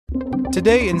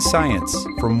Today in Science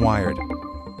from Wired.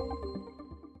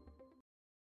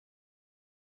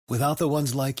 Without the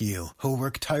ones like you, who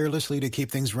work tirelessly to keep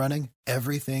things running,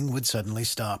 everything would suddenly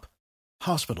stop.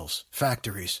 Hospitals,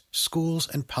 factories, schools,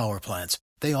 and power plants,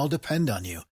 they all depend on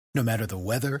you. No matter the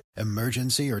weather,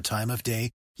 emergency, or time of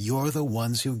day, you're the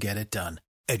ones who get it done.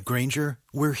 At Grainger,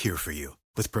 we're here for you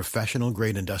with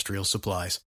professional-grade industrial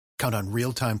supplies. Count on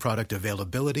real-time product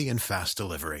availability and fast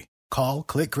delivery. Call,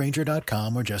 click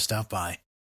Grainger.com, or just stop by.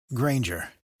 Grainger,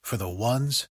 for the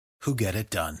ones who get it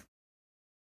done.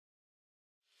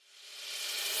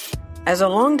 As a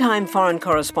longtime foreign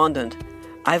correspondent,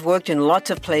 I've worked in lots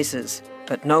of places,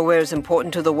 but nowhere as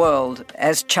important to the world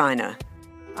as China.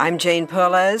 I'm Jane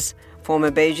Perlez,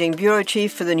 former Beijing bureau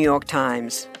chief for the New York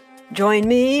Times. Join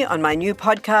me on my new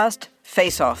podcast,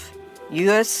 Face Off,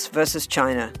 U.S. versus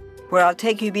China, where I'll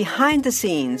take you behind the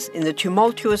scenes in the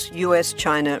tumultuous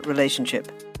U.S.-China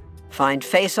relationship. Find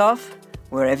Face Off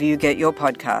wherever you get your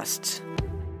podcasts.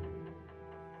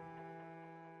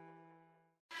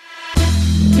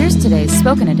 Here's today's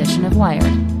spoken edition of Wired.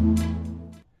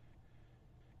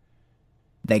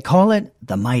 They call it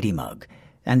the Mighty Mug,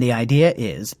 and the idea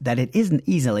is that it isn't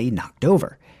easily knocked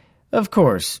over. Of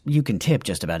course, you can tip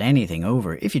just about anything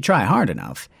over if you try hard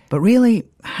enough. But really,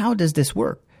 how does this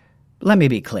work? Let me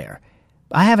be clear.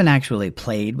 I haven't actually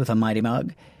played with a Mighty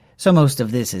Mug, so most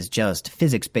of this is just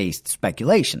physics-based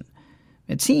speculation.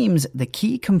 It seems the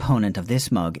key component of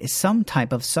this mug is some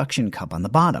type of suction cup on the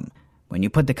bottom. When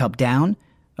you put the cup down,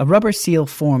 a rubber seal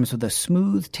forms with a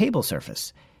smooth table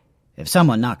surface. If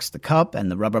someone knocks the cup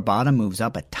and the rubber bottom moves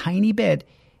up a tiny bit,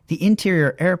 the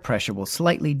interior air pressure will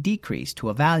slightly decrease to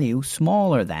a value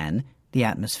smaller than the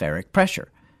atmospheric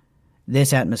pressure.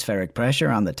 This atmospheric pressure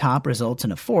on the top results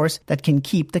in a force that can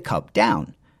keep the cup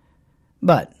down.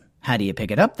 But how do you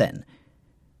pick it up then?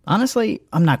 Honestly,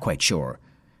 I'm not quite sure.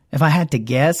 If I had to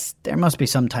guess, there must be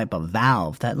some type of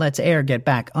valve that lets air get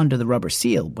back under the rubber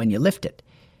seal when you lift it.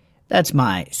 That's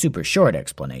my super short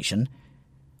explanation.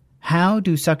 How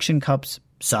do suction cups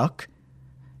suck?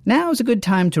 Now is a good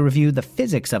time to review the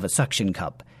physics of a suction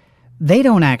cup. They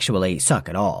don't actually suck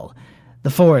at all. The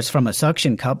force from a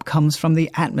suction cup comes from the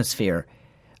atmosphere.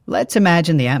 Let's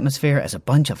imagine the atmosphere as a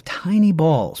bunch of tiny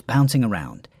balls bouncing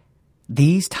around.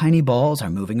 These tiny balls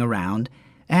are moving around,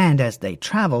 and as they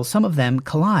travel, some of them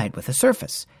collide with the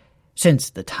surface. Since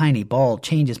the tiny ball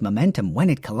changes momentum when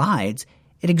it collides,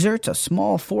 it exerts a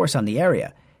small force on the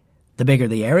area. The bigger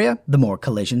the area, the more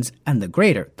collisions, and the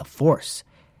greater the force.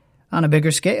 On a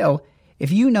bigger scale,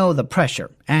 if you know the pressure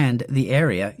and the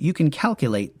area, you can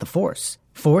calculate the force.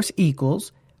 Force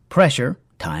equals pressure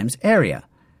times area.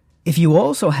 If you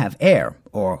also have air,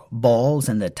 or balls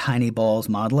in the tiny ball's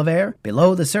model of air,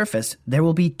 below the surface, there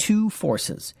will be two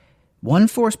forces. One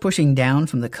force pushing down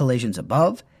from the collisions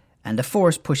above, and a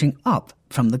force pushing up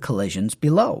from the collisions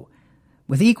below.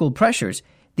 With equal pressures,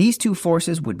 these two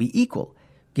forces would be equal,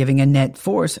 giving a net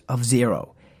force of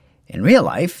 0. In real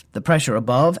life, the pressure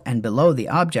above and below the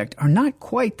object are not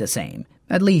quite the same,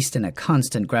 at least in a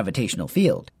constant gravitational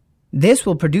field. This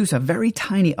will produce a very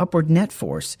tiny upward net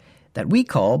force that we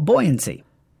call buoyancy.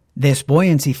 This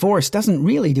buoyancy force doesn't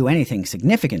really do anything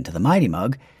significant to the Mighty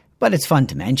Mug, but it's fun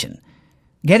to mention.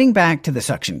 Getting back to the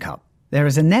suction cup, there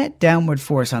is a net downward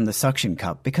force on the suction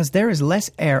cup because there is less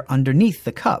air underneath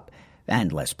the cup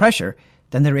and less pressure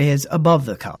than there is above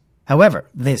the cup. However,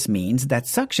 this means that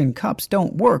suction cups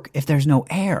don't work if there's no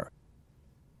air.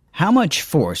 How much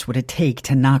force would it take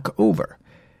to knock over?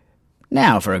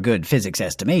 Now for a good physics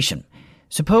estimation.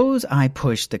 Suppose I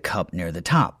push the cup near the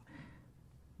top.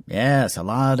 Yes, a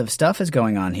lot of stuff is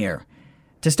going on here.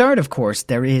 To start, of course,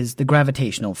 there is the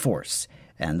gravitational force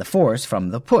and the force from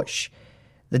the push.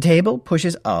 The table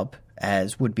pushes up,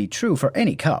 as would be true for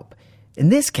any cup. In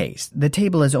this case, the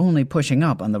table is only pushing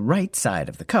up on the right side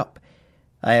of the cup.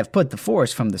 I have put the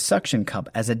force from the suction cup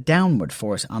as a downward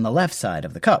force on the left side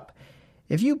of the cup.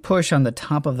 If you push on the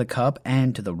top of the cup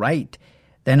and to the right,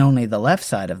 then only the left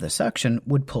side of the suction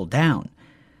would pull down.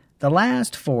 The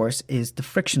last force is the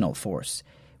frictional force,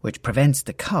 which prevents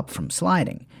the cup from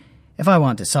sliding. If I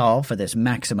want to solve for this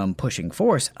maximum pushing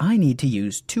force, I need to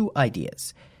use two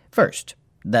ideas. First,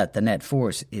 that the net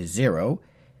force is 0.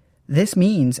 This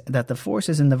means that the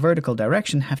forces in the vertical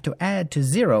direction have to add to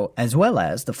 0, as well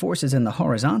as the forces in the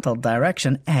horizontal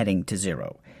direction adding to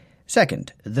 0.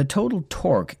 Second, the total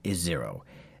torque is 0.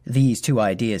 These two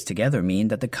ideas together mean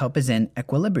that the cup is in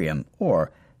equilibrium,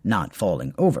 or not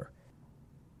falling over.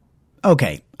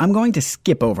 Okay, I'm going to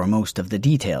skip over most of the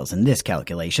details in this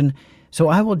calculation, so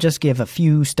I will just give a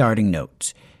few starting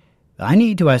notes. I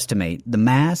need to estimate the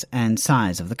mass and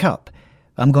size of the cup.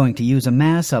 I'm going to use a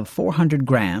mass of 400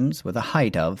 grams with a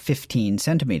height of 15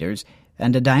 centimeters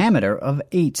and a diameter of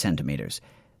 8 centimeters,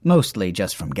 mostly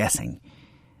just from guessing.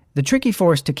 The tricky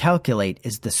force to calculate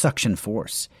is the suction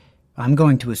force. I'm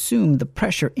going to assume the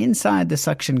pressure inside the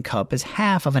suction cup is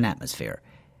half of an atmosphere,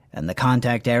 and the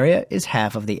contact area is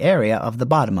half of the area of the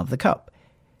bottom of the cup,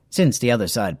 since the other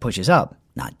side pushes up,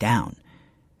 not down.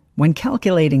 When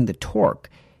calculating the torque,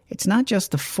 it's not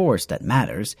just the force that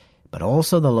matters, but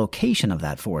also the location of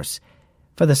that force.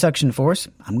 For the suction force,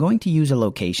 I'm going to use a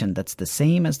location that's the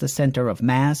same as the center of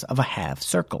mass of a half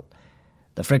circle.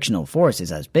 The frictional force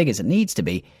is as big as it needs to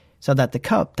be, so that the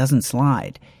cup doesn't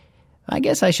slide. I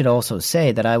guess I should also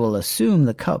say that I will assume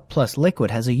the cup plus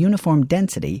liquid has a uniform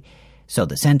density, so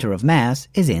the center of mass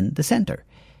is in the center.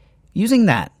 Using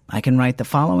that, I can write the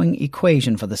following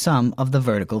equation for the sum of the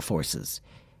vertical forces.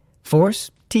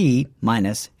 Force T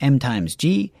minus m times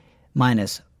g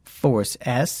minus force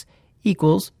S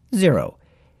equals 0.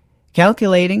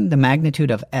 Calculating the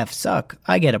magnitude of F suck,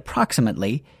 I get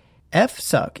approximately F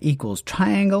suck equals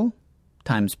triangle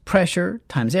times pressure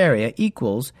times area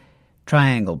equals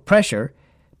triangle pressure,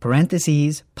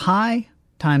 parentheses, pi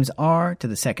times r to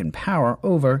the second power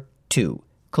over 2,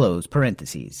 close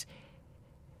parentheses.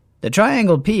 The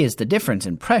triangle P is the difference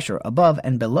in pressure above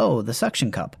and below the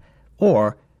suction cup,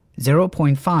 or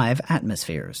 0.5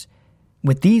 atmospheres.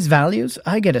 With these values,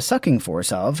 I get a sucking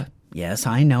force of, yes,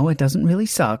 I know it doesn't really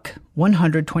suck,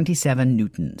 127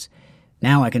 newtons.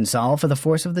 Now I can solve for the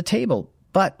force of the table,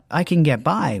 but I can get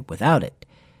by without it.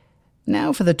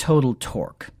 Now for the total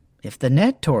torque. If the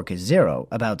net torque is 0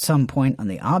 about some point on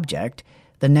the object,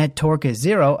 the net torque is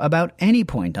 0 about any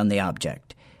point on the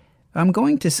object. I'm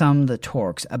going to sum the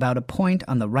torques about a point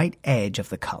on the right edge of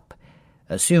the cup.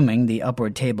 Assuming the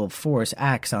upward table force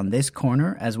acts on this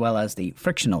corner as well as the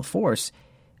frictional force,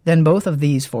 then both of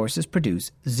these forces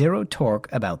produce 0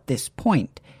 torque about this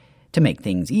point, to make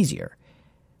things easier.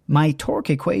 My torque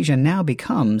equation now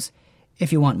becomes,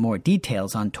 if you want more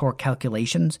details on torque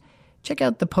calculations, check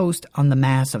out the post on the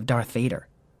mass of Darth Vader.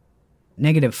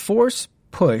 Negative force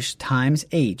push times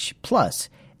H plus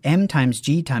m times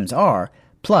g times r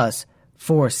plus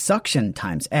force suction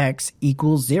times x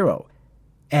equals 0.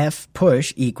 F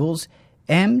push equals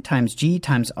m times g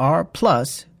times r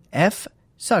plus F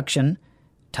suction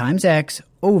times x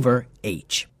over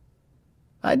h.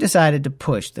 I decided to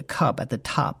push the cup at the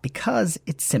top because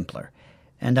it's simpler,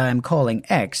 and I am calling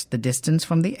x the distance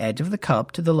from the edge of the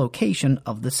cup to the location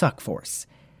of the suck force.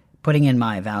 Putting in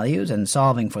my values and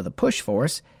solving for the push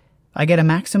force, I get a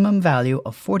maximum value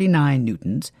of 49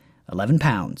 newtons, 11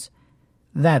 pounds.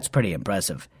 That's pretty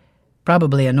impressive.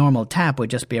 Probably a normal tap would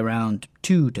just be around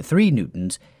 2 to 3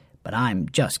 newtons, but I'm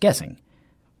just guessing.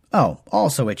 Oh,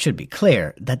 also it should be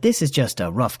clear that this is just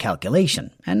a rough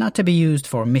calculation, and not to be used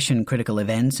for mission-critical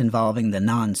events involving the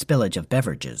non-spillage of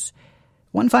beverages.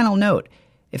 One final note,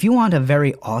 if you want a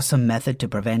very awesome method to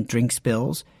prevent drink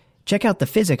spills, check out the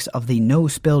physics of the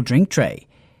no-spill drink tray.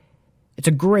 It's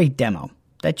a great demo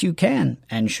that you can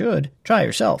and should try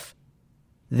yourself.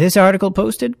 This article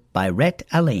posted by Rhett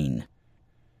Allain.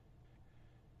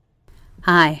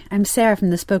 Hi, I'm Sarah from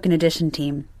the Spoken Edition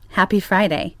team. Happy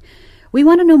Friday. We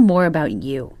want to know more about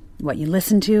you, what you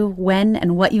listen to, when,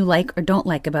 and what you like or don't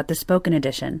like about the Spoken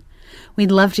Edition.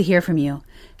 We'd love to hear from you.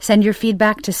 Send your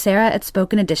feedback to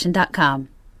sarah@spokenedition.com.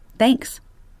 Thanks.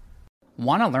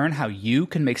 Want to learn how you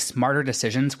can make smarter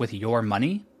decisions with your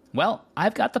money? Well,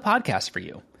 I've got the podcast for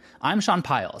you. I'm Sean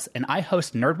Piles, and I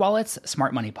host NerdWallet's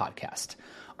Smart Money Podcast.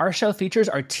 Our show features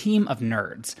our team of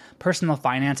nerds, personal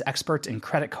finance experts in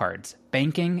credit cards,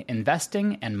 banking,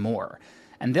 investing, and more.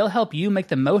 And they'll help you make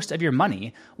the most of your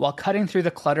money while cutting through the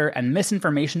clutter and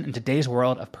misinformation in today's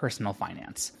world of personal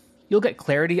finance. You'll get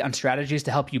clarity on strategies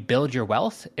to help you build your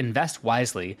wealth, invest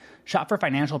wisely, shop for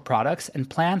financial products, and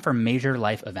plan for major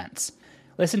life events.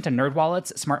 Listen to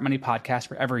NerdWallet's Smart Money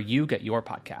Podcast wherever you get your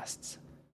podcasts.